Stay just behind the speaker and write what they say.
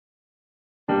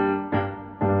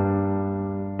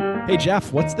Hey,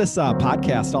 Jeff, what's this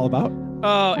podcast all about?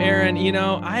 Oh, Aaron,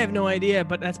 I have no idea,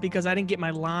 but that's because I didn't get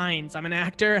my lines. I'm an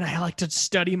actor and I like to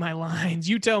study my lines.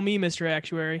 You tell me, Mr.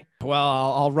 Actuary. Well,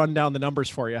 I'll run down the numbers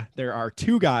for you. There are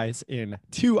two guys in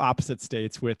two opposite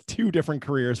states with two different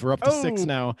careers. We're up to six Oh,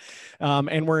 now.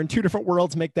 And we're in two different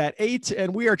worlds, make that eight.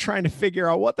 And we are trying to figure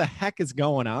out what the heck is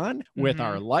going on with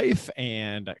our hmm life.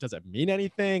 And does it mean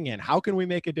anything? And how can we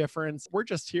make a difference? We're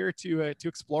just here to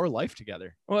explore life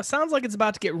together. well, it sounds like it's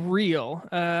about to get real.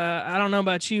 I don't know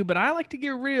about you, but I like to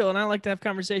get real and I like to have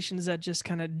conversations that just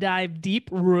kind of dive deep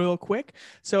real quick.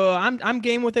 So I'm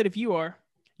game with it if you are.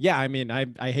 Yeah, I mean,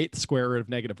 I hate the square root of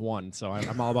 -1. So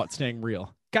I'm all about staying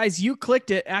real. Guys, you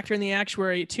clicked it, Actor in the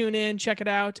Actuary. Tune in, check it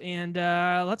out, and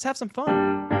let's have some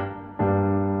fun.